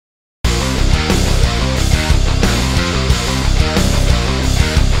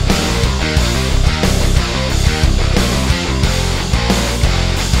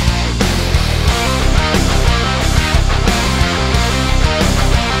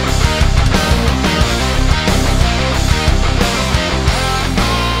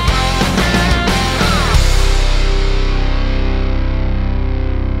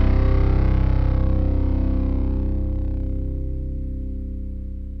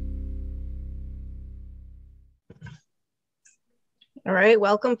All right,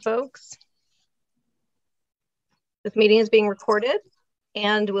 welcome folks. This meeting is being recorded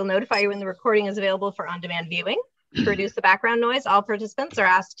and we'll notify you when the recording is available for on-demand viewing. To reduce the background noise, all participants are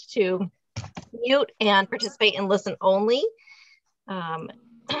asked to mute and participate in listen only.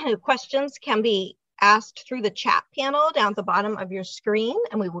 Questions can be asked through the chat panel down at the bottom of your screen,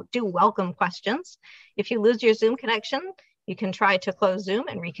 and we do welcome questions. If you lose your Zoom connection, you can try to close Zoom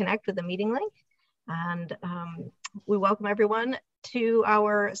and reconnect with the meeting link. And we welcome everyone to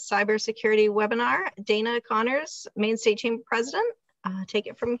our cybersecurity webinar. Dana Connors, Maine State Chamber President, take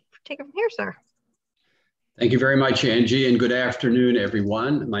it from here, sir. Thank you very much, Angie, and good afternoon,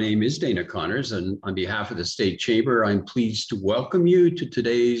 everyone. My name is Dana Connors, and on behalf of the State Chamber, I'm pleased to welcome you to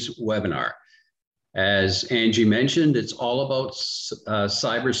today's webinar. As Angie mentioned, it's all about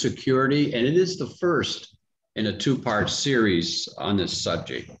cybersecurity, and it is the first in a two-part series on this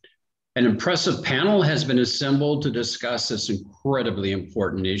subject. An impressive panel has been assembled to discuss this incredibly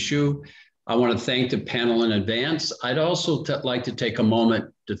important issue. I want to thank the panel in advance. I'd also like to take a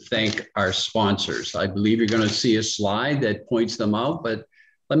moment to thank our sponsors. I believe you're going to see a slide that points them out, but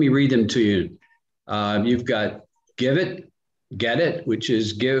let me read them to you. You've got Give It, Get It, which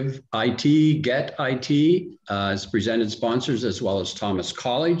is Give IT, Get IT, as presented sponsors, as well as Thomas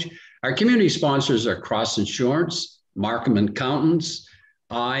College. Our community sponsors are Cross Insurance, Markham Accountants,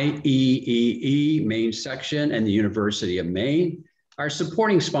 IEEE Maine Section, and the University of Maine. Our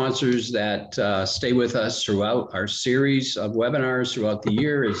supporting sponsors that stay with us throughout our series of webinars throughout the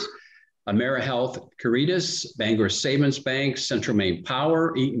year is AmeriHealth Caritas, Bangor Savings Bank, Central Maine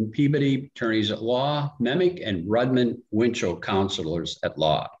Power, Eaton Peabody Attorneys at Law, MEMIC, and Rudman Winchell Counselors at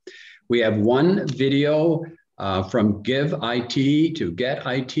Law. We have one video from Give IT to Get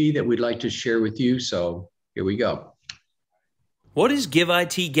IT that we'd like to share with you, so here we go. What is Give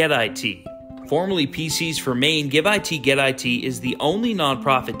IT, Get IT? Formerly PCs for Maine, Give IT, Get IT is the only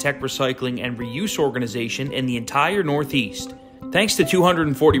nonprofit tech recycling and reuse organization in the entire Northeast. Thanks to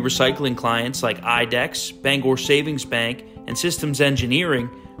 240 recycling clients like IDEX, Bangor Savings Bank, and Systems Engineering,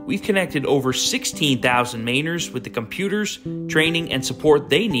 we've connected over 16,000 Mainers with the computers, training, and support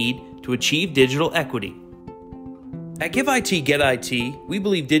they need to achieve digital equity. At Give IT, Get IT, we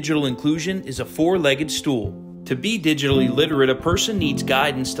believe digital inclusion is a four-legged stool. To be digitally literate, a person needs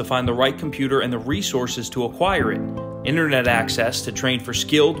guidance to find the right computer and the resources to acquire it, internet access to train for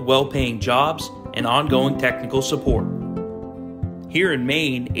skilled, well-paying jobs, and ongoing technical support. Here in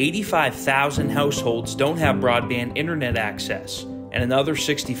Maine, 85,000 households don't have broadband internet access, and another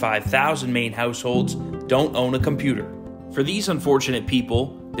 65,000 Maine households don't own a computer. For these unfortunate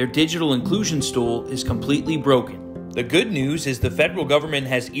people, their digital inclusion stool is completely broken. The good news is the federal government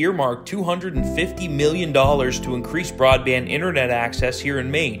has earmarked $250 million to increase broadband internet access here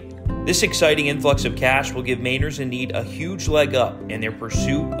in Maine. This exciting influx of cash will give Mainers in need a huge leg up in their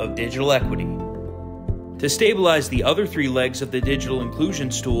pursuit of digital equity. To stabilize the other three legs of the digital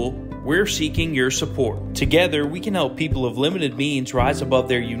inclusion stool, we're seeking your support. Together, we can help people of limited means rise above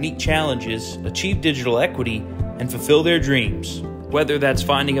their unique challenges, achieve digital equity, and fulfill their dreams. Whether that's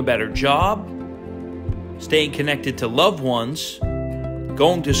finding a better job, staying connected to loved ones,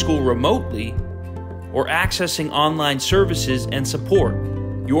 going to school remotely, or accessing online services and support.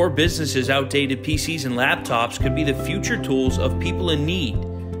 Your business's outdated PCs and laptops could be the future tools of people in need.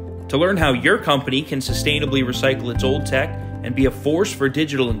 To learn how your company can sustainably recycle its old tech and be a force for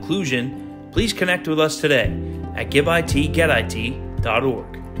digital inclusion, please connect with us today at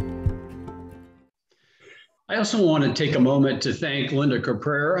giveitgetit.org. I also want to take a moment to thank Linda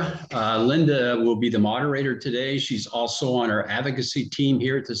Caprera. Linda will be the moderator today. She's also on our advocacy team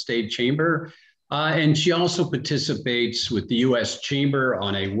here at the State Chamber. And she also participates with the U.S. Chamber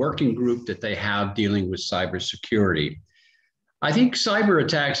on a working group that they have dealing with cybersecurity. I think cyber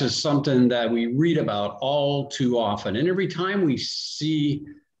attacks is something that we read about all too often. And every time we see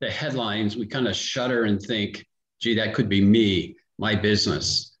the headlines, we kind of shudder and think, gee, that could be me, my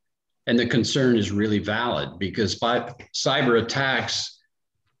business. And the concern is really valid because cyber attacks,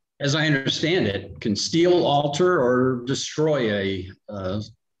 as I understand it, can steal, alter, or destroy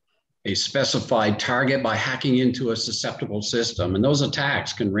a specified target by hacking into a susceptible system. And those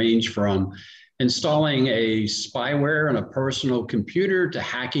attacks can range from installing a spyware on a personal computer to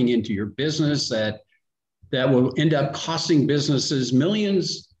hacking into your business that will end up costing businesses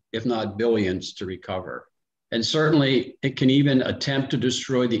millions, if not billions, to recover. And certainly it can even attempt to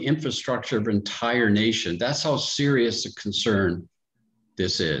destroy the infrastructure of an entire nation. That's how serious a concern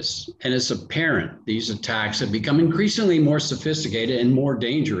this is. And it's apparent these attacks have become increasingly more sophisticated and more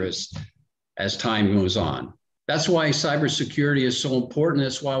dangerous as time goes on. That's why cybersecurity is so important.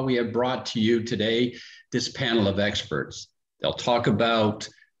 That's why we have brought to you today this panel of experts. They'll talk about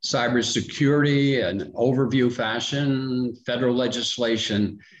cybersecurity in an overview fashion, federal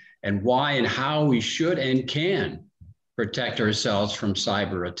legislation, and why and how we should and can protect ourselves from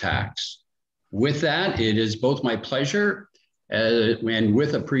cyber attacks. With that, it is both my pleasure and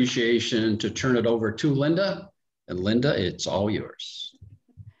with appreciation to turn it over to Linda. And Linda, it's all yours.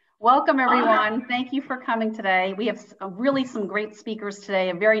 Welcome, everyone. Thank you for coming today. We have really some great speakers today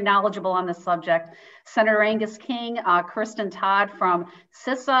and very knowledgeable on this subject. Senator Angus King, Kirsten Todd from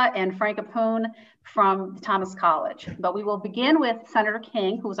CISA, and Frank Appoon from Thomas College. But we will begin with Senator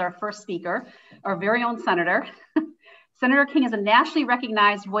King, who's our first speaker, our very own senator. Senator King is a nationally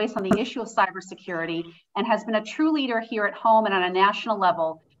recognized voice on the issue of cybersecurity and has been a true leader here at home and on a national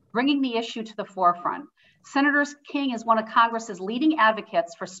level, bringing the issue to the forefront. Senator King is one of Congress's leading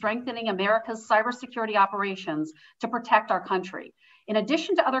advocates for strengthening America's cybersecurity operations to protect our country. In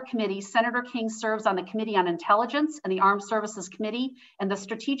addition to other committees, Senator King serves on the Committee on Intelligence and the Armed Services Committee and the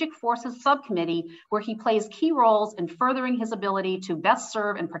Strategic Forces Subcommittee, where he plays key roles in furthering his ability to best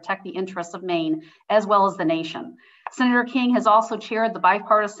serve and protect the interests of Maine, as well as the nation. Senator King has also chaired the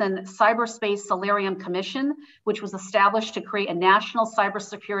bipartisan Cyberspace Solarium Commission, which was established to create a national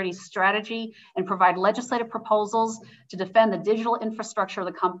cybersecurity strategy and provide legislative proposals to defend the digital infrastructure of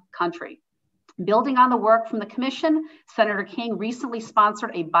the country. Building on the work from the commission, Senator King recently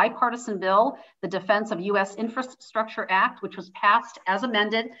sponsored a bipartisan bill, the Defense of U.S. Infrastructure Act, which was passed as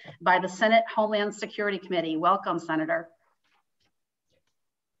amended by the Senate Homeland Security Committee. Welcome, Senator.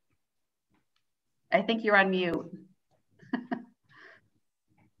 I think you're on mute.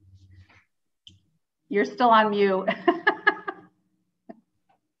 You're still on mute.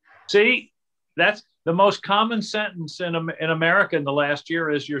 See, that's the most common sentence in America in the last year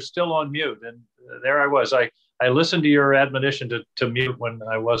is you're still on mute. And there I was. I listened to your admonition to mute when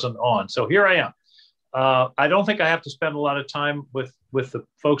I wasn't on. So here I am. I don't think I have to spend a lot of time with the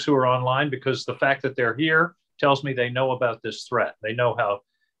folks who are online, because the fact that they're here tells me they know about this threat. They know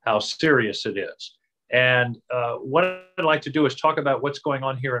how serious it is. And what I'd like to do is talk about what's going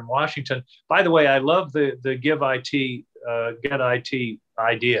on here in Washington. By the way, I love the Give IT, Get IT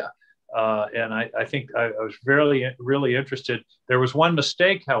idea. And I think I was really interested. There was one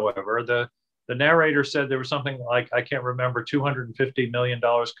mistake, however. The narrator said there was something like, I can't remember, $250 million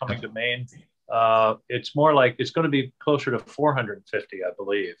coming to Maine. It's more like it's going to be closer to 450, I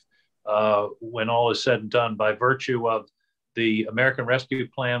believe, when all is said and done, by virtue of the American Rescue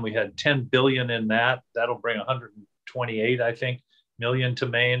Plan. We had 10 billion in that. That'll bring 128, I think, million to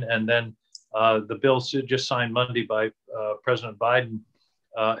Maine. And then the bill just signed Monday by President Biden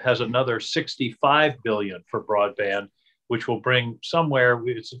has another 65 billion for broadband, which will bring somewhere,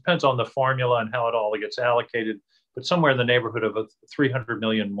 it depends on the formula and how it all gets allocated, but somewhere in the neighborhood of 300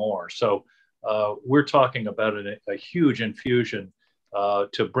 million more. So we're talking about a huge infusion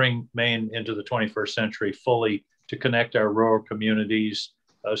to bring Maine into the 21st century fully, to connect our rural communities,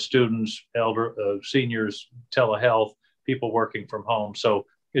 students, seniors, telehealth, people working from home. So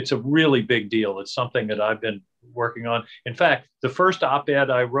it's a really big deal. It's something that I've been working on. In fact, the first op-ed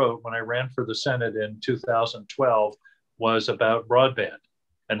I wrote when I ran for the Senate in 2012 was about broadband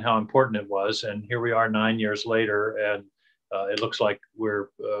and how important it was. And here we are 9 years later, and it looks like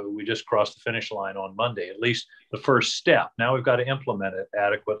we just crossed the finish line on Monday, at least the first step. Now we've got to implement it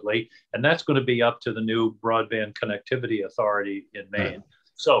adequately, and that's going to be up to the new Broadband Connectivity Authority in Maine.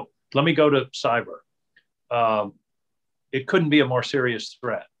 So let me go to cyber. It couldn't be a more serious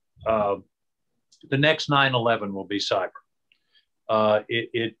threat. The next 9/11 will be cyber.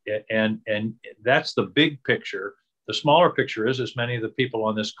 And that's the big picture. The smaller picture is, as many of the people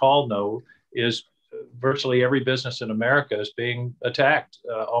on this call know, is virtually every business in America is being attacked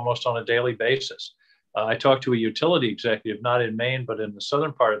almost on a daily basis. I talked to a utility executive, not in Maine, but in the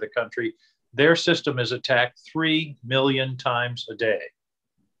southern part of the country. Their system is attacked 3 million times a day.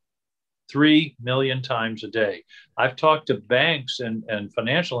 3 million times a day. I've talked to banks and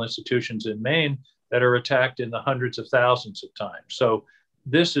financial institutions in Maine that are attacked in the hundreds of thousands of times. So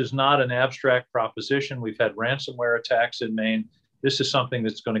this is not an abstract proposition. We've had ransomware attacks in Maine. This is something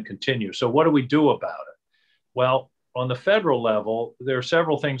that's going to continue. So what do we do about it? Well, on the federal level, there are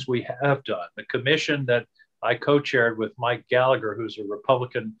several things we have done. The commission that I co-chaired with Mike Gallagher, who's a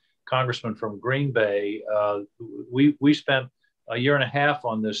Republican congressman from Green Bay, we spent a year and a half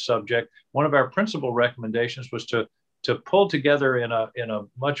on this subject. One of our principal recommendations was to pull together in a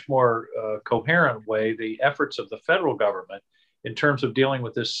much more coherent way the efforts of the federal government in terms of dealing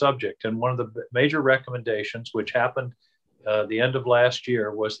with this subject. And one of the major recommendations, which happened the end of last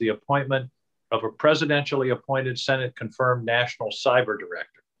year, was the appointment of a presidentially appointed, Senate-confirmed national cyber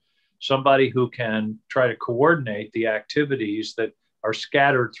director. somebody who can try to coordinate the activities that are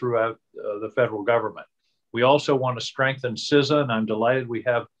scattered throughout the federal government. We also want to strengthen CISA, and I'm delighted we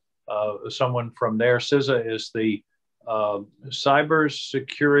have someone from there. CISA is the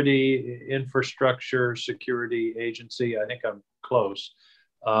Cybersecurity Infrastructure Security Agency. I think I'm close.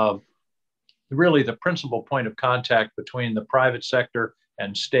 Really the principal point of contact between the private sector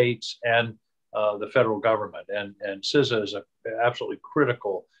and states and the federal government. And CISA is an absolutely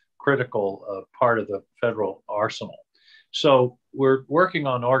critical part of the federal arsenal. So we're working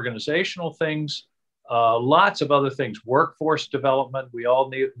on organizational things, lots of other things, workforce development. We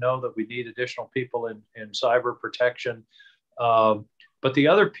all know that we need additional people in cyber protection. But the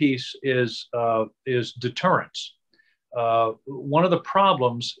other piece is deterrence. One of the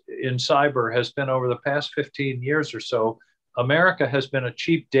problems in cyber has been over the past 15 years or so, America has been a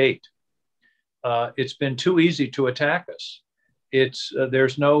cheap date. It's been too easy to attack us.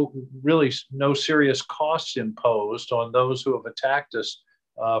 There's really no serious costs imposed on those who have attacked us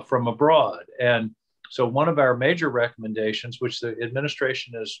from abroad. And so one of our major recommendations, which the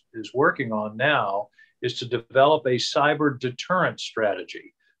administration is working on now, is to develop a cyber deterrence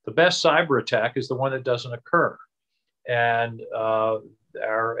strategy. The best cyber attack is the one that doesn't occur. And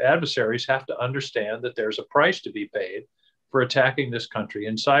our adversaries have to understand that there's a price to be paid for attacking this country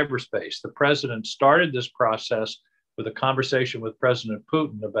in cyberspace. The president started this process with a conversation with President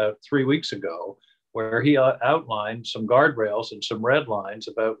Putin about 3 weeks ago, where he outlined some guardrails and some red lines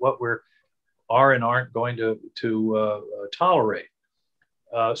about what we are and aren't going to tolerate.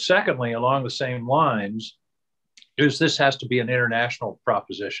 Secondly, along the same lines, this has to be an international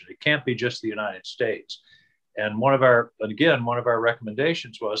proposition. It can't be just the United States. And one of our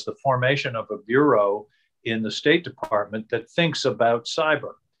recommendations was the formation of a bureau in the State Department that thinks about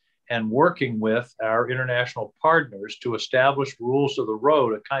cyber and working with our international partners to establish rules of the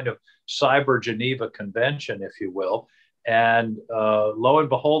road, a kind of cyber Geneva Convention, if you will. And lo and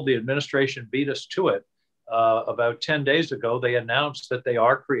behold, the administration beat us to it. About 10 days ago, they announced that they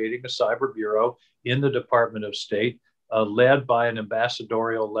are creating a cyber bureau in the Department of State, led by an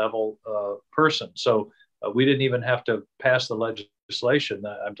ambassadorial level person. So we didn't even have to pass the legislation.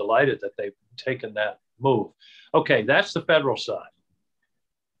 I'm delighted that they've taken that move. Okay, that's the federal side.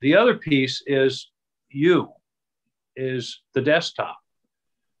 The other piece is the desktop.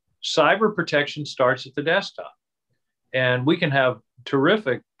 Cyber protection starts at the desktop. And we can have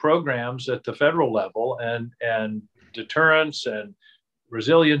terrific programs at the federal level and deterrence and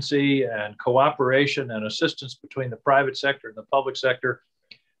resiliency and cooperation and assistance between the private sector and the public sector.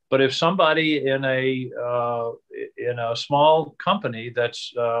 But if somebody in a small company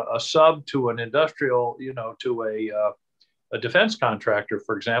that's a sub to an industrial, to a defense contractor,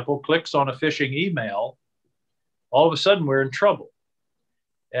 for example, clicks on a phishing email, all of a sudden we're in trouble.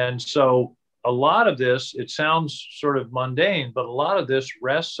 And so a lot of this, it sounds sort of mundane, but a lot of this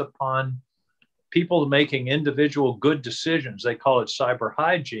rests upon people making individual good decisions. They call it cyber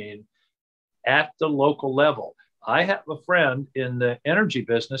hygiene at the local level. I have a friend in the energy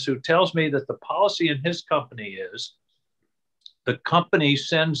business who tells me that the policy in his company is the company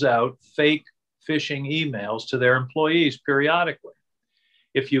sends out fake phishing emails to their employees periodically.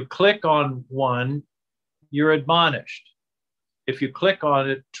 If you click on one, you're admonished. If you click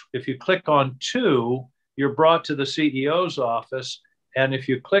on two, you're brought to the CEO's office. And if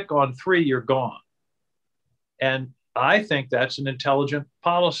you click on three, you're gone. And I think that's an intelligent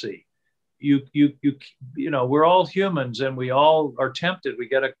policy. We're all humans and we all are tempted. We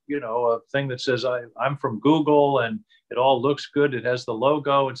get a thing that says, I'm from Google and it all looks good. It has the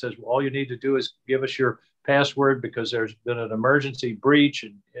logo and says, well, all you need to do is give us your password because there's been an emergency breach.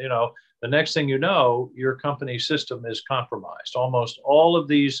 And, the next thing you know, your company's system is compromised. Almost all of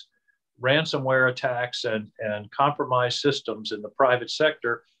these ransomware attacks and compromised systems in the private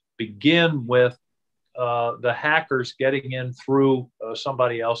sector begin with the hackers getting in through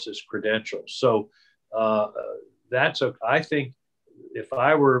somebody else's credentials. So I think if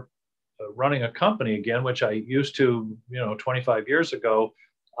I were running a company again, which I used to, 25 years ago,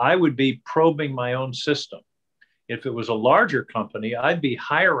 I would be probing my own system. If it was a larger company, I'd be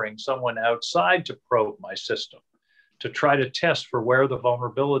hiring someone outside to probe my system, to try to test for where the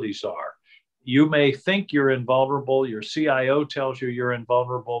vulnerabilities are. You may think you're invulnerable, your CIO tells you you're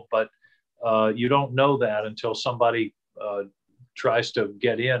invulnerable, but you don't know that until somebody tries to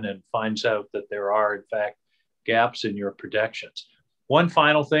get in and finds out that there are, in fact, gaps in your protections. One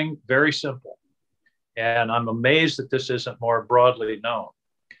final thing, very simple, and I'm amazed that this isn't more broadly known.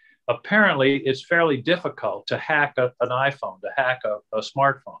 Apparently, it's fairly difficult to hack an iPhone, to hack a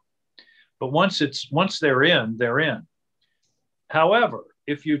smartphone. But once they're in, they're in. However,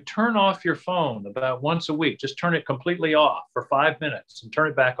 if you turn off your phone about once a week, just turn it completely off for 5 minutes and turn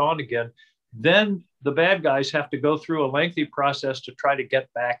it back on again, then the bad guys have to go through a lengthy process to try to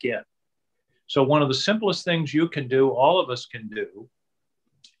get back in. So one of the simplest things you can do, all of us can do,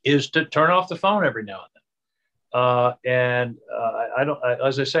 is to turn off the phone every now and then.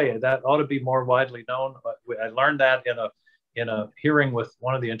 As I say, that ought to be more widely known. I learned that in a hearing with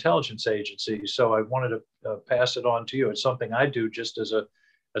one of the intelligence agencies. So I wanted to pass it on to you. It's something I do just as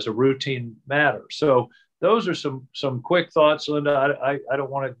a routine matter. So those are some quick thoughts, Linda. I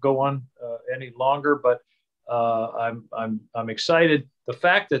don't want to go on any longer, but I'm excited. The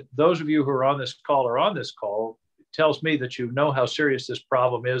fact that those of you who are on this call tells me that you know how serious this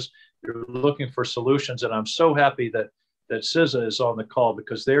problem is. You're looking for solutions, and I'm so happy that CISA is on the call,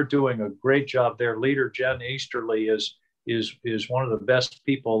 because they're doing a great job. Their leader, Jen Easterly, is one of the best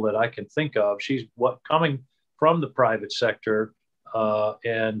people that I can think of. She's coming from the private sector,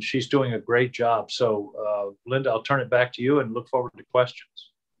 and she's doing a great job. So, Linda, I'll turn it back to you and look forward to questions.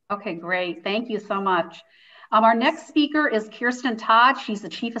 Okay, great. Thank you so much. Our next speaker is Kirsten Todd. She's the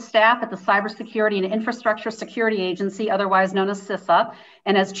Chief of Staff at the Cybersecurity and Infrastructure Security Agency, otherwise known as CISA.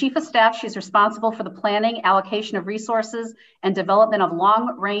 And as Chief of Staff, she's responsible for the planning, allocation of resources, and development of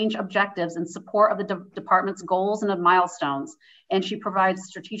long-range objectives in support of the department's goals and of milestones. And she provides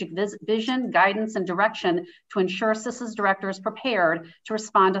strategic vision, guidance, and direction to ensure CISA's director is prepared to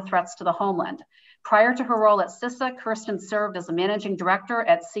respond to threats to the homeland. Prior to her role at CISA, Kirsten served as a managing director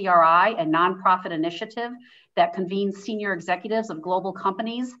at CRI, a nonprofit initiative that convenes senior executives of global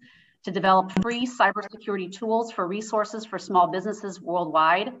companies to develop free cybersecurity tools for resources for small businesses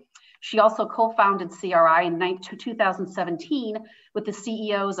worldwide. She also co-founded CRI in 2017 with the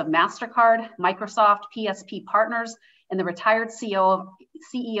CEOs of MasterCard, Microsoft, PSP Partners, and the retired CEO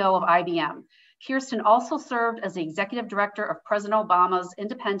of IBM. Kirsten also served as the executive director of President Obama's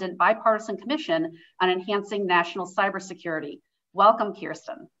independent bipartisan commission on enhancing national cybersecurity. Welcome,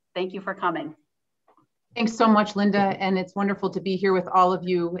 Kirsten. Thank you for coming. Thanks so much, Linda. And it's wonderful to be here with all of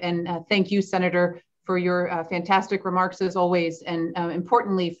you. And thank you, Senator, for your fantastic remarks as always. And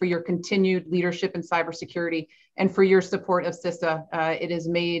importantly, for your continued leadership in cybersecurity and for your support of CISA. It has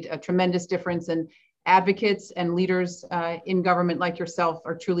made a tremendous difference, and advocates and leaders in government like yourself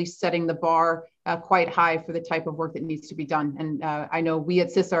are truly setting the bar quite high for the type of work that needs to be done. And I know we at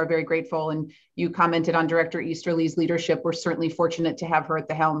CISA are very grateful, and you commented on Director Easterly's leadership. We're certainly fortunate to have her at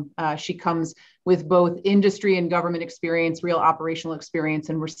the helm. She comes with both industry and government experience, real operational experience,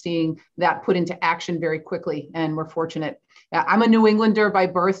 and we're seeing that put into action very quickly, and we're fortunate. I'm a New Englander by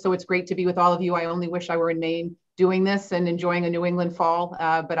birth, so it's great to be with all of you. I only wish I were in Maine doing this and enjoying a New England fall,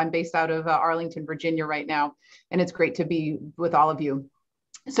 but I'm based out of Arlington, Virginia right now, and it's great to be with all of you.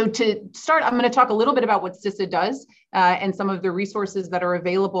 So to start, I'm going to talk a little bit about what CISA does and some of the resources that are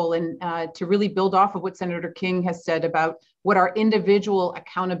available, and to really build off of what Senator King has said about what our individual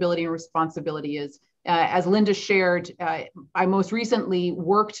accountability and responsibility is. As Linda shared, I most recently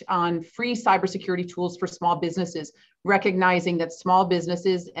worked on free cybersecurity tools for small businesses, recognizing that small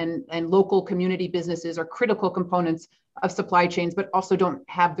businesses and local community businesses are critical components of supply chains, but also don't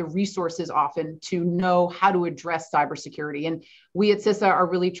have the resources often to know how to address cybersecurity. And we at CISA are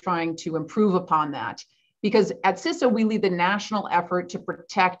really trying to improve upon that, because at CISA, we lead the national effort to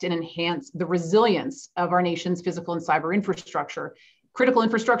protect and enhance the resilience of our nation's physical and cyber infrastructure. Critical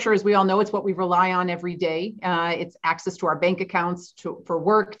infrastructure, as we all know, it's what we rely on every day. It's access to our bank accounts, for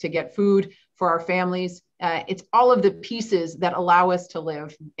work, to get food for our families. It's all of the pieces that allow us to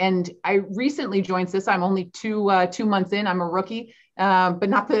live. And I recently joined CISA. I'm only two months in. I'm a rookie, but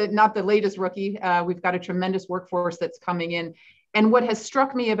not the latest rookie. We've got a tremendous workforce that's coming in. And what has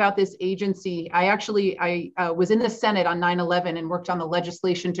struck me about this agency, I was in the Senate on 9/11 and worked on the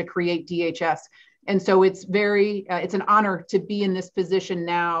legislation to create DHS. And so it's an honor to be in this position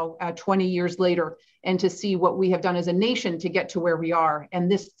now, 20 years later, and to see what we have done as a nation to get to where we are. And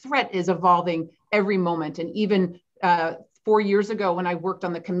this threat is evolving every moment. And even 4 years ago, when I worked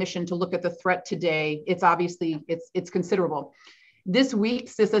on the commission to look at the threat today, it's considerable. This week,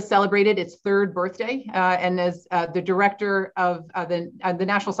 CISA celebrated its 3rd birthday, and as the director of the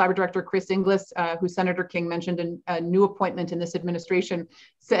National Cyber Director, Chris Inglis, who Senator King mentioned, a new appointment in this administration,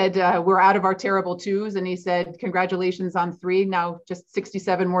 said, we're out of our terrible 2s, and he said, congratulations on 3, now just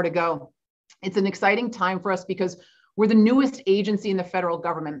 67 more to go. It's an exciting time for us because we're the newest agency in the federal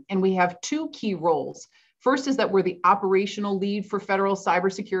government, and we have 2 key roles. First is that we're the operational lead for federal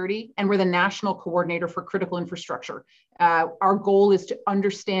cybersecurity, and we're the national coordinator for critical infrastructure. Our goal is to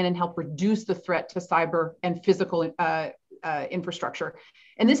understand and help reduce the threat to cyber and physical infrastructure.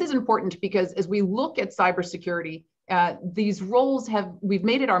 And this is important because as we look at cybersecurity These roles we've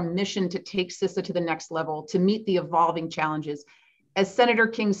made it our mission to take CISA to the next level, to meet the evolving challenges. As Senator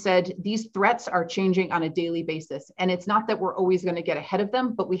King said, these threats are changing on a daily basis. And it's not that we're always going to get ahead of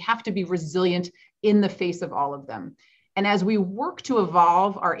them, but we have to be resilient in the face of all of them. And as we work to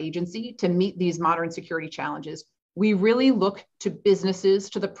evolve our agency to meet these modern security challenges, we really look to businesses,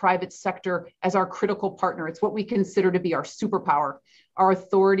 to the private sector as our critical partner. It's what we consider to be our superpower, our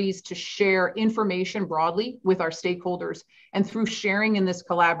authorities to share information broadly with our stakeholders. And through sharing in this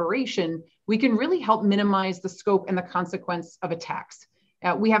collaboration, we can really help minimize the scope and the consequence of attacks.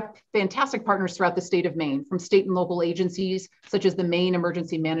 We have fantastic partners throughout the state of Maine, from state and local agencies, such as the Maine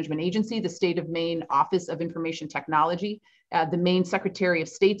Emergency Management Agency, the State of Maine Office of Information Technology, the Maine Secretary of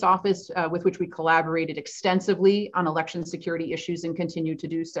State's office, with which we collaborated extensively on election security issues and continue to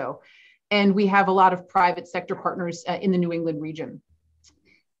do so. And we have a lot of private sector partners in the New England region.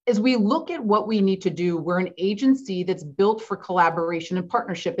 As we look at what we need to do, we're an agency that's built for collaboration and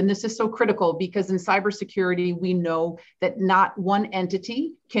partnership. And this is so critical because in cybersecurity, we know that not one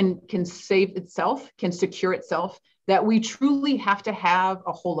entity can save itself, can secure itself, that we truly have to have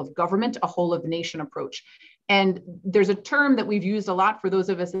a whole of government, a whole of nation approach. And there's a term that we've used a lot for those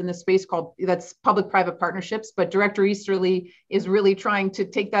of us in this space that's public-private partnerships, but Director Easterly is really trying to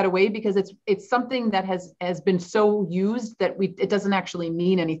take that away because it's something that has been so used that it doesn't actually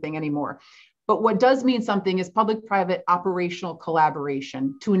mean anything anymore. But what does mean something is public-private operational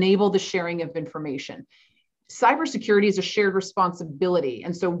collaboration to enable the sharing of information. Cybersecurity is a shared responsibility.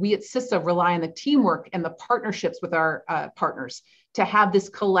 And so we at CISA rely on the teamwork and the partnerships with our partners to have this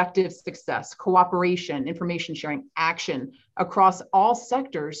collective success. Cooperation, information sharing, action across all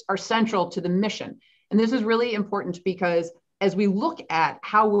sectors are central to the mission. And this is really important because as we look at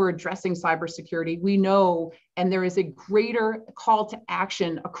how we're addressing cybersecurity, we know, and there is a greater call to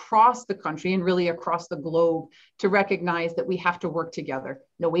action across the country and really across the globe to recognize that we have to work together.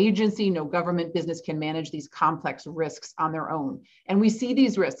 No agency, no government business can manage these complex risks on their own. And we see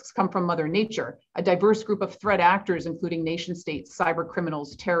these risks come from Mother Nature, a diverse group of threat actors, including nation states, cyber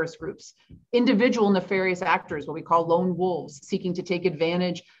criminals, terrorist groups, individual nefarious actors, what we call lone wolves, seeking to take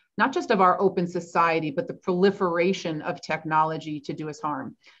advantage not just of our open society, but the proliferation of technology to do us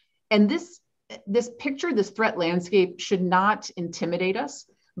harm. And this picture, this threat landscape should not intimidate us,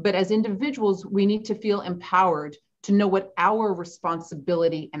 but as individuals, we need to feel empowered to know what our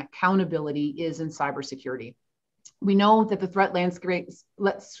responsibility and accountability is in cybersecurity. We know that the threat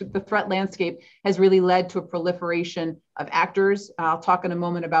landscape has really led to a proliferation of actors. I'll talk in a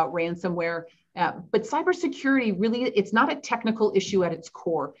moment about ransomware. But cybersecurity really, it's not a technical issue at its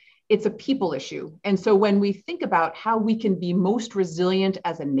core. It's a people issue. And so when we think about how we can be most resilient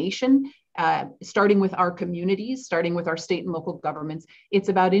as a nation, starting with our communities, starting with our state and local governments, it's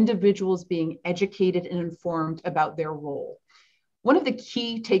about individuals being educated and informed about their role. One of the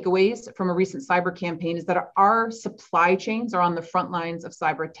key takeaways from a recent cyber campaign is that our supply chains are on the front lines of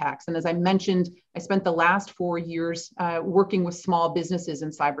cyber attacks. And as I mentioned, I spent the last 4 years working with small businesses in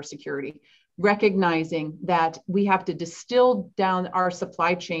cybersecurity, recognizing that we have to distill down our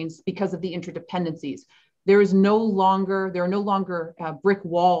supply chains because of the interdependencies. There are no longer brick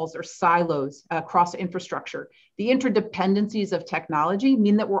walls or silos across infrastructure. The interdependencies of technology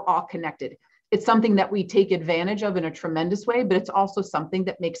mean that we're all connected. It's something that we take advantage of in a tremendous way, but it's also something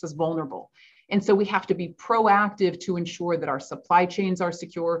that makes us vulnerable. And so we have to be proactive to ensure that our supply chains are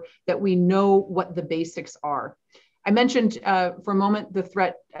secure, that we know what the basics are. I mentioned for a moment the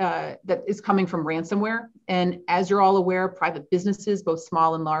threat that is coming from ransomware. And as you're all aware, private businesses, both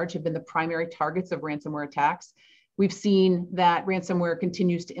small and large, have been the primary targets of ransomware attacks. We've seen that ransomware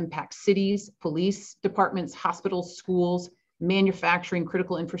continues to impact cities, police departments, hospitals, schools, manufacturing,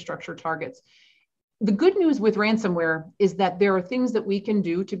 critical infrastructure targets. The good news with ransomware is that there are things that we can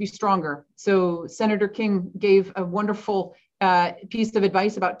do to be stronger. So Senator King gave a wonderful piece of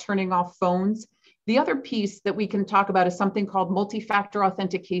advice about turning off phones. The other piece that we can talk about is something called multi-factor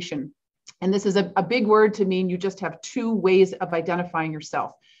authentication. And this is a big word to mean you just have 2 ways of identifying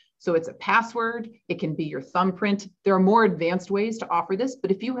yourself. So it's a password, it can be your thumbprint. There are more advanced ways to offer this, but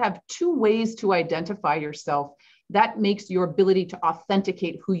if you have 2 ways to identify yourself, that makes your ability to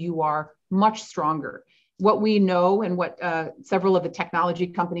authenticate who you are much stronger. What we know and what several of the technology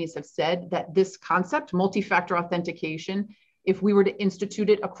companies have said, that this concept, multi-factor authentication, if we were to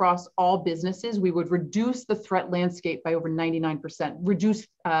institute it across all businesses, we would reduce the threat landscape by over 99%, reduce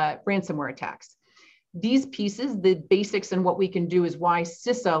ransomware attacks. These pieces, the basics and what we can do is why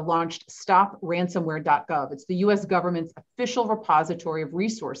CISA launched stopransomware.gov. It's the US government's official repository of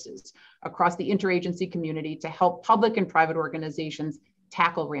resources across the interagency community to help public and private organizations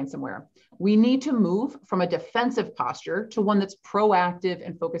tackle ransomware. We need to move from a defensive posture to one that's proactive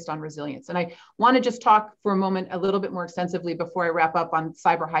and focused on resilience. And I want to just talk for a moment a little bit more extensively before I wrap up on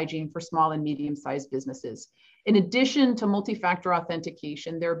cyber hygiene for small and medium-sized businesses. In addition to multi-factor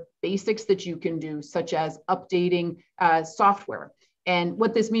authentication, there are basics that you can do, such as updating software. And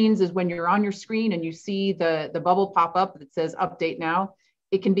what this means is when you're on your screen and you see the bubble pop up that says update now,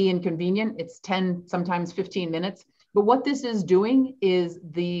 it can be inconvenient. It's 10, sometimes 15 minutes. But what this is doing is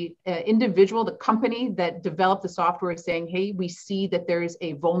the individual, the company that developed the software is saying, hey, we see that there is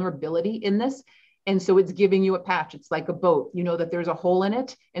a vulnerability in this. And so it's giving you a patch. It's like a boat. You know that there's a hole in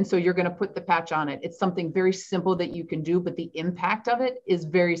it. And so you're going to put the patch on it. It's something very simple that you can do, but the impact of it is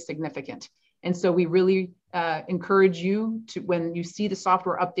very significant. And so we really encourage you to, when you see the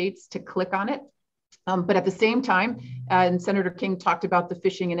software updates, to click on it. But at the same time, and Senator King talked about the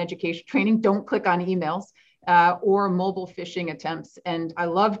phishing and education training, don't click on emails or mobile phishing attempts. And I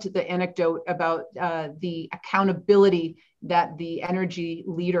loved the anecdote about the accountability that the energy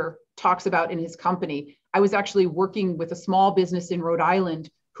leader talks about in his company. I was actually working with a small business in Rhode Island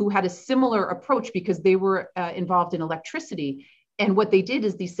who had a similar approach because they were involved in electricity. And what they did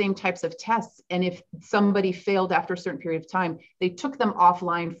is these same types of tests. And if somebody failed after a certain period of time, they took them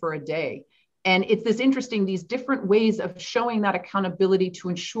offline for a day. And it's this interesting, these different ways of showing that accountability to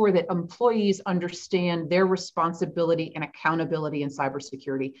ensure that employees understand their responsibility and accountability in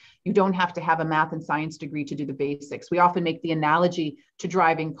cybersecurity. You don't have to have a math and science degree to do the basics. We often make the analogy to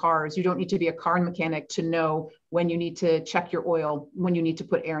driving cars. You don't need to be a car mechanic to know when you need to check your oil, when you need to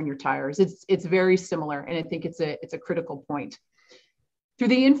put air in your tires. It's very similar. And I think it's a critical point. Through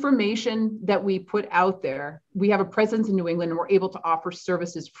the information that we put out there, we have a presence in New England and we're able to offer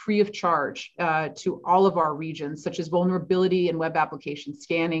services free of charge to all of our regions, such as vulnerability and web application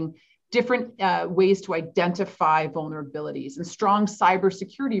scanning, different ways to identify vulnerabilities. And strong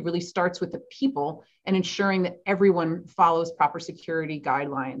cybersecurity really starts with the people and ensuring that everyone follows proper security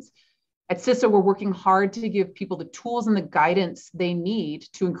guidelines. At CISA, we're working hard to give people the tools and the guidance they need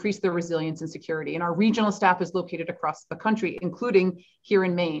to increase their resilience and security. And our regional staff is located across the country, including here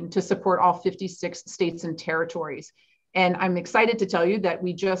in Maine, to support all 56 states and territories. And I'm excited to tell you that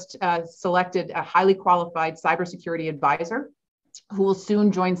we just selected a highly qualified cybersecurity advisor who will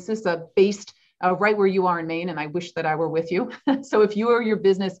soon join CISA based right where you are in Maine. And I wish that I were with you. So if you or your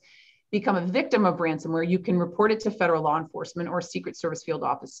business become a victim of ransomware, you can report it to federal law enforcement or Secret Service field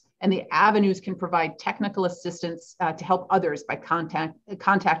office. And the avenues can provide technical assistance to help others by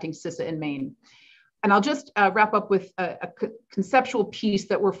contacting CISA in Maine. And I'll just wrap up with a conceptual piece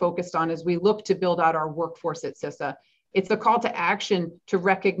that we're focused on as we look to build out our workforce at CISA. It's a call to action to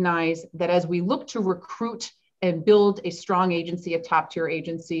recognize that as we look to recruit and build a strong agency, a top-tier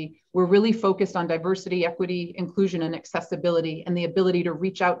agency, we're really focused on diversity, equity, inclusion, and accessibility, and the ability to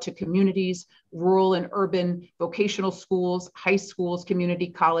reach out to communities, rural and urban, vocational schools, high schools,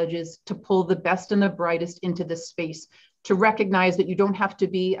 community colleges, to pull the best and the brightest into this space, to recognize that you don't have to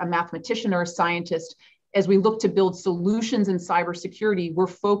be a mathematician or a scientist. As we look to build solutions in cybersecurity, we're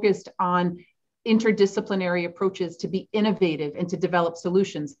focused on interdisciplinary approaches to be innovative and to develop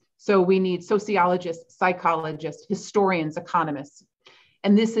solutions. So we need sociologists, psychologists, historians, economists.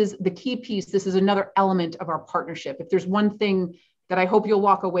 And this is the key piece. This is another element of our partnership. If there's one thing that I hope you'll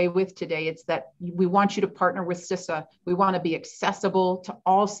walk away with today, it's that we want you to partner with CISA. We want to be accessible to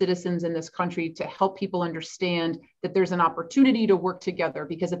all citizens in this country to help people understand that there's an opportunity to work together,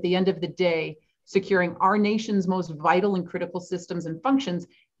 because at the end of the day, securing our nation's most vital and critical systems and functions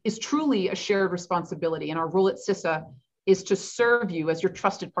is truly a shared responsibility. And our role at CISA is to serve you as your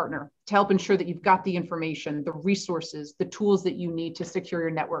trusted partner, to help ensure that you've got the information, the resources, the tools that you need to secure your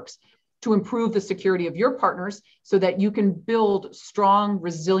networks, to improve the security of your partners so that you can build strong,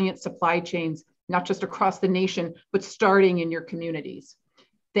 resilient supply chains, not just across the nation, but starting in your communities.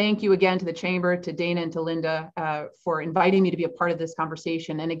 Thank you again to the Chamber, to Dana and to Linda for inviting me to be a part of this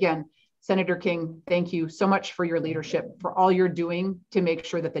conversation. And again, Senator King, thank you so much for your leadership, for all you're doing to make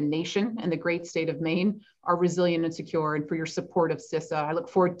sure that the nation and the great state of Maine are resilient and secure, and for your support of CISA. I look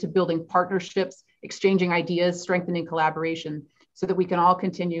forward to building partnerships, exchanging ideas, strengthening collaboration, so that we can all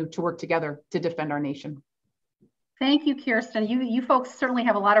continue to work together to defend our nation. Thank you, Kirsten. You folks certainly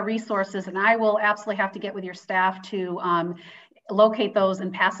have a lot of resources, and I will absolutely have to get with your staff to locate those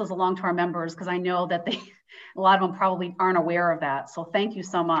and pass those along to our members, because I know that a lot of them probably aren't aware of that. So thank you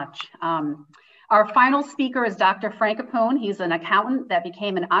so much. Our final speaker is Dr. Frank Capone. He's an accountant that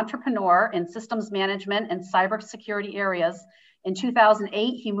became an entrepreneur in systems management and cybersecurity areas. In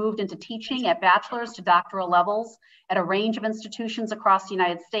 2008, he moved into teaching at bachelor's to doctoral levels at a range of institutions across the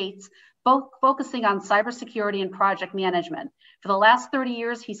United States focusing on cybersecurity and project management. For the last 30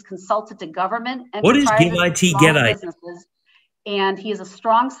 years, he's consulted to government, What is enterprises, Give IT, small Get IT? businesses, and he is a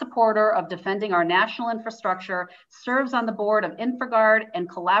strong supporter of defending our national infrastructure, serves on the board of InfraGard, and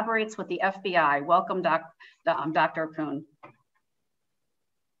collaborates with the FBI. Welcome, Dr. Poon.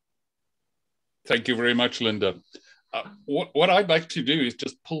 Thank you very much, Linda. What I'd like to do is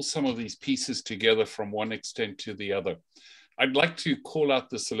just pull some of these pieces together from one extent to the other. I'd like to call out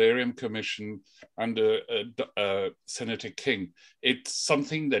the Solarium Commission under Senator King. It's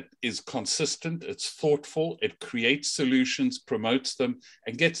something that is consistent, it's thoughtful, it creates solutions, promotes them,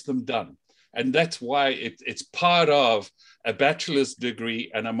 and gets them done. And that's why it's part of a bachelor's degree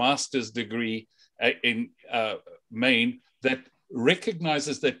and a master's degree in Maine that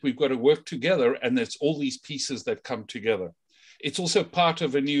recognizes that we've got to work together, and there's all these pieces that come together. It's also part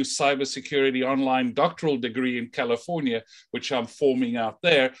of a new cybersecurity online doctoral degree in California, which I'm forming out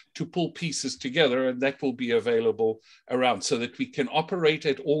there to pull pieces together, and that will be available around so that we can operate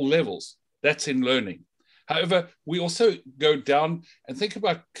at all levels. That's in learning. However, we also go down and think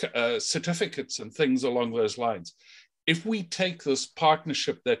about certificates and things along those lines. If we take this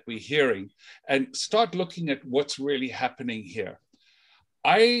partnership that we're hearing and start looking at what's really happening here,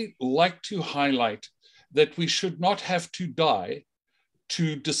 I like to highlight that we should not have to die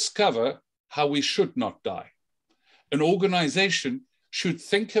to discover how we should not die. An organization should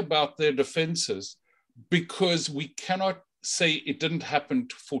think about their defenses, because we cannot say it didn't happen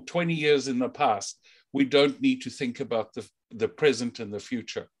for 20 years in the past. We don't need to think about the present and the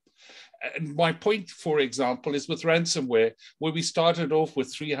future. And my point, for example, is with ransomware, where we started off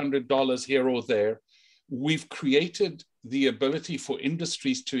with $300 here or there. We've created the ability for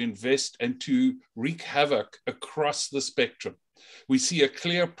industries to invest and to wreak havoc across the spectrum. We see a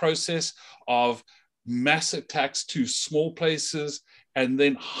clear process of mass attacks to small places and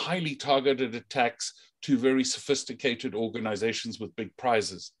then highly targeted attacks to very sophisticated organizations with big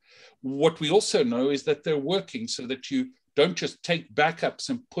prizes. What we also know is that they're working so that you don't just take backups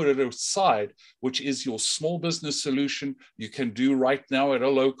and put it aside, which is your small business solution you can do right now at a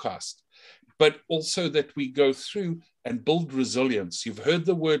low cost, but also that we go through and build resilience. You've heard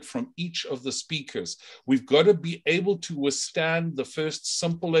the word from each of the speakers. We've got to be able to withstand the first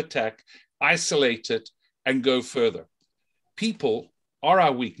simple attack, isolate it, and go further. People are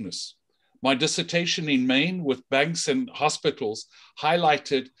our weakness. My dissertation in Maine with banks and hospitals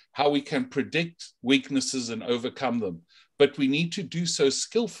highlighted how we can predict weaknesses and overcome them. But we need to do so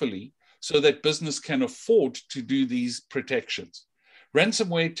skillfully so that business can afford to do these protections.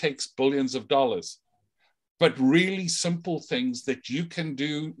 Ransomware takes billions of dollars, but really simple things that you can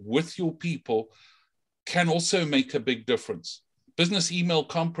do with your people can also make a big difference. Business email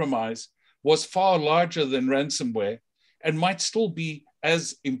compromise was far larger than ransomware and might still be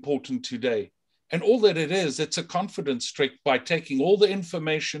as important today. And all that it is, it's a confidence trick by taking all the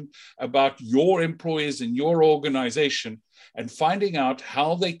information about your employees and your organization and finding out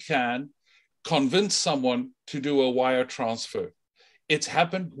how they can convince someone to do a wire transfer. It's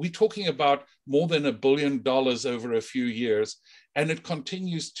happened. We're talking about more than $1 billion over a few years, and it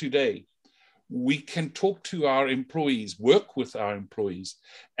continues today. We can talk to our employees, work with our employees,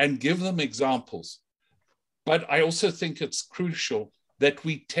 and give them examples. But I also think it's crucial that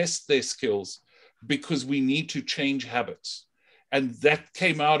we test their skills, because we need to change habits. And that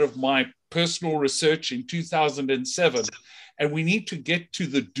came out of my personal research in 2007. And we need to get to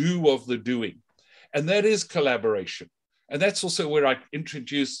the do of the doing. And that is collaboration. And that's also where I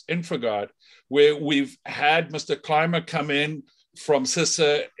introduced InfraGard, where we've had Mr. Clymer come in from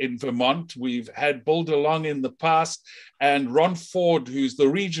CISA in Vermont. We've had Bill DeLong in the past, and Ron Ford, who's the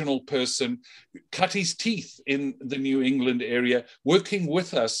regional person, cut his teeth in the New England area, working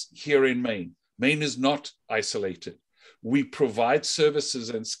with us here in Maine. Maine is not isolated. We provide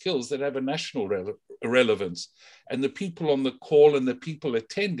services and skills that have a national relevance, and the people on the call and the people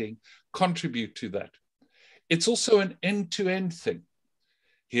attending contribute to that. It's also an end-to-end thing.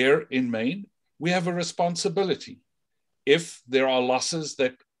 Here in Maine, we have a responsibility. If there are losses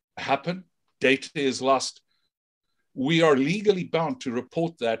that happen, data is lost, we are legally bound to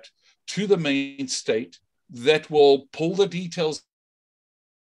report that to the Maine state that will pull the details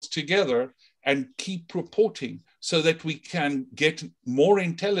together and keep reporting so that we can get more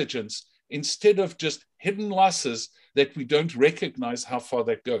intelligence instead of just hidden losses that we don't recognize how far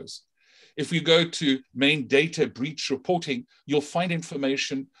that goes. If you go to Maine data breach reporting, you'll find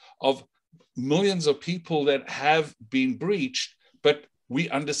information of millions of people that have been breached, but we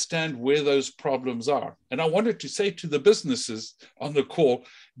understand where those problems are. And I wanted to say to the businesses on the call,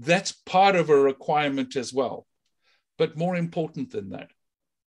 that's part of a requirement as well. But more important than that,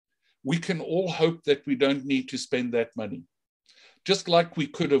 we can all hope that we don't need to spend that money. Just like we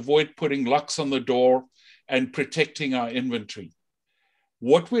could avoid putting locks on the door and protecting our inventory.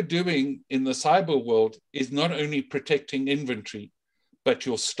 What we're doing in the cyber world is not only protecting inventory, but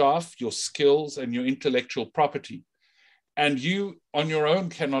your staff, your skills, and your intellectual property. And you on your own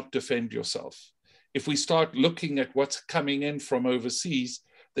cannot defend yourself. If we start looking at what's coming in from overseas,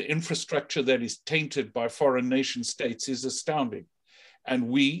 the infrastructure that is tainted by foreign nation states is astounding. And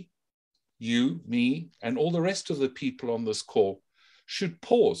we, you, me, and all the rest of the people on this call should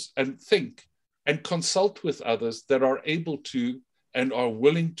pause and think and consult with others that are able to and are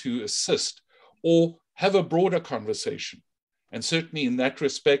willing to assist or have a broader conversation. And certainly in that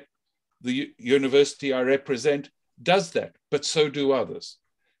respect, the university I represent does that, but so do others.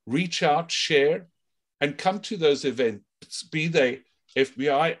 Reach out, share, and come to those events, be they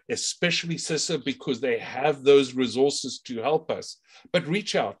FBI, especially CISA, because they have those resources to help us. But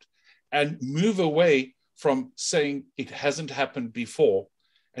reach out and move away from saying it hasn't happened before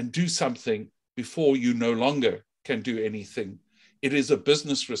and do something before you no longer can do anything. It is a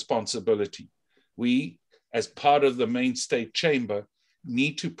business responsibility. We, as part of the Maine State Chamber,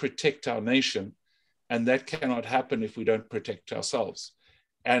 need to protect our nation, and that cannot happen if we don't protect ourselves.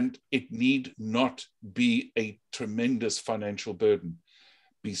 And it need not be a tremendous financial burden.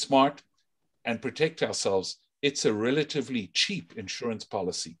 Be smart and protect ourselves. It's a relatively cheap insurance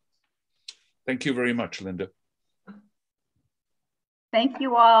policy. Thank you very much, Linda. Thank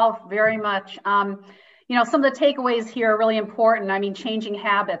you all very much. You know, some of the takeaways here are really important. I mean, changing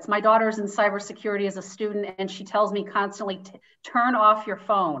habits. My daughter's in cybersecurity as a student, and she tells me constantly, turn off your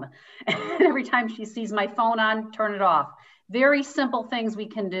phone. And every time she sees my phone on, turn it off. Very simple things we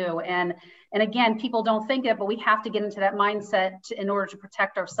can do. And again, people don't think it, but we have to get into that mindset in order to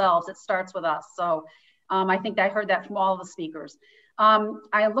protect ourselves. It starts with us. So I think I heard that from all of the speakers. I'm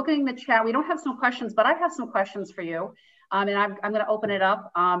looking in the chat. We don't have some questions, but I have some questions for you. And I'm going to open it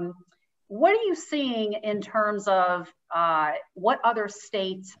up. What are you seeing in terms of what other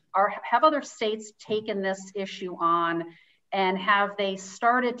states have other states taken this issue on, and have they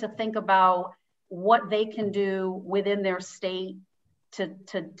started to think about what they can do within their state to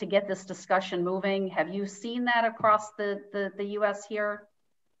get this discussion moving? Have you seen that across the US here?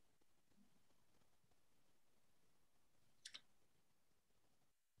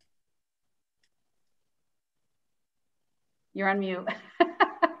 You're on mute.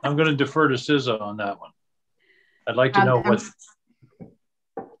 I'm going to defer to CISA on that one. I'd like to know what.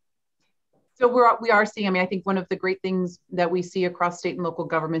 So we are seeing, I mean, I think one of the great things that we see across state and local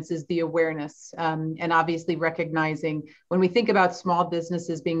governments is the awareness, and obviously recognizing when we think about small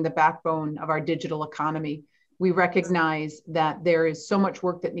businesses being the backbone of our digital economy, we recognize that there is so much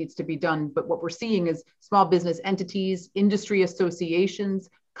work that needs to be done. But what we're seeing is small business entities, industry associations,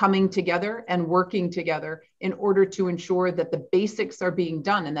 coming together and working together in order to ensure that the basics are being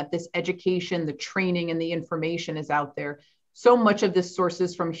done and that this education, the training, and the information is out there. So much of this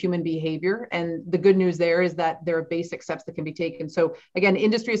sources from human behavior. And the good news there is that there are basic steps that can be taken. So again,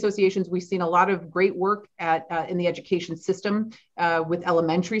 industry associations, we've seen a lot of great work in the education system with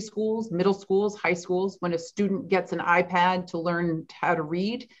elementary schools, middle schools, high schools. When a student gets an iPad to learn how to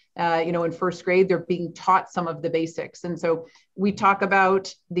read, in first grade, they're being taught some of the basics. And so we talk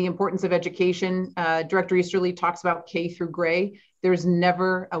about the importance of education. Director Easterly talks about K through gray. There's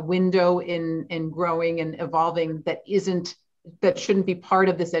never a window in growing and evolving that shouldn't be part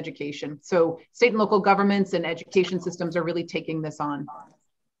of this education. So state and local governments and education systems are really taking this on.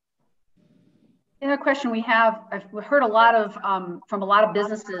 The other question we have, I've heard a lot of from a lot of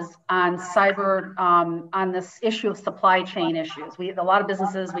businesses on cyber, on this issue of supply chain issues. A lot of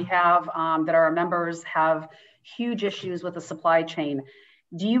businesses we have that are our members have huge issues with the supply chain.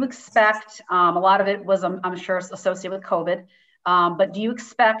 Do you expect, a lot of it was, I'm sure, associated with COVID, but do you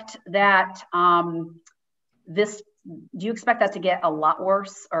expect that do you expect that to get a lot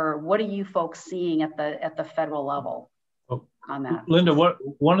worse, or what are you folks seeing at the federal level on that? Linda,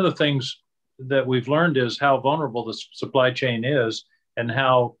 one of the things that we've learned is how vulnerable the supply chain is, and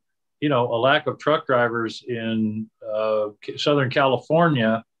how, a lack of truck drivers in Southern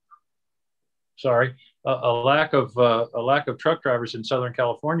California. A lack of truck drivers in Southern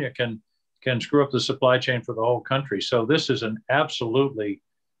California can screw up the supply chain for the whole country. So this is an absolutely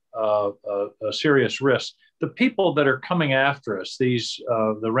a serious risk. The people that are coming after us, the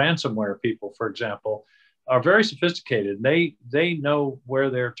ransomware people, for example, are very sophisticated. They know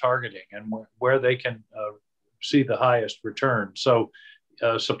where they're targeting and where they can see the highest return. So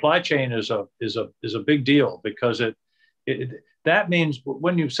supply chain is a big deal, because that means,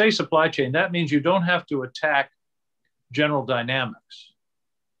 when you say supply chain, that means you don't have to attack General Dynamics.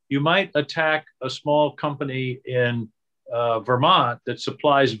 you might attack a small company in Vermont that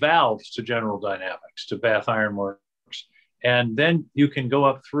supplies valves to General Dynamics, to Bath Iron Works. And then you can go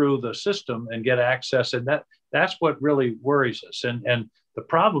up through the system and get access. And that's what really worries us. And the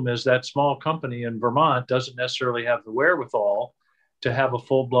problem is that small company in Vermont doesn't necessarily have the wherewithal to have a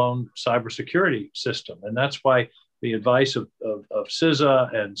full-blown cybersecurity system. And that's why the advice of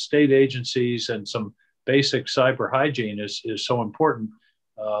CISA and state agencies and some basic cyber hygiene is so important,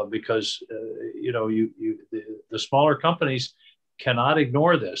 because the smaller companies cannot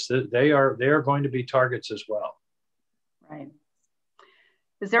ignore this. They are going to be targets as well. Right.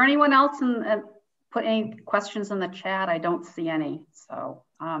 Is there anyone else put any questions in the chat? I don't see any. So,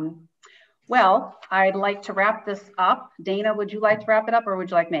 well, I'd like to wrap this up. Dana, would you like to wrap it up, or would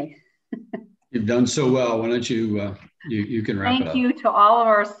you like me? You've done so well. Why don't you you can wrap it up. Thank you to all of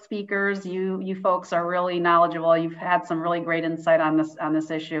our speakers. You folks are really knowledgeable. You've had some really great insight on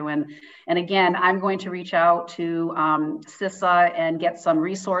this issue. And again, I'm going to reach out to CISA and get some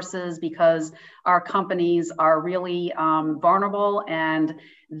resources, because our companies are really vulnerable, and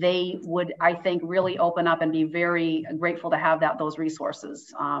they would, I think, really open up and be very grateful to have those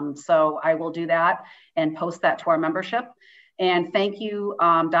resources. So I will do that and post that to our membership. And thank you,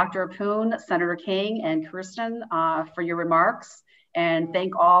 Dr. Appoon, Senator King, and Kirsten for your remarks. And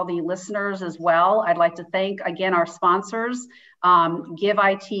thank all the listeners as well. I'd like to thank, again, our sponsors, Give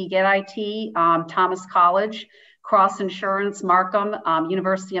IT, Get IT, Thomas College, Cross Insurance, Markham,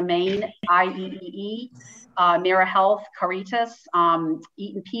 University of Maine, IEEE, Mira Health, Caritas,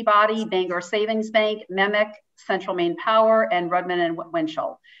 Eaton Peabody, Bangor Savings Bank, MEMIC, Central Maine Power, and Rudman and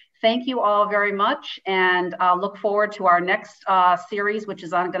Winchell. Thank you all very much, and look forward to our next series, which is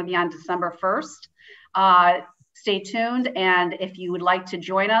going to be on December 1st. Stay tuned, and if you would like to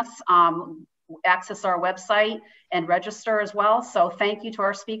join us, access our website and register as well. So thank you to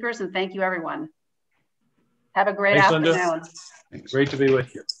our speakers, and thank you, everyone. Have a great afternoon. Linda. Great to be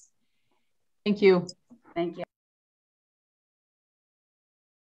with you. Thank you. Thank you.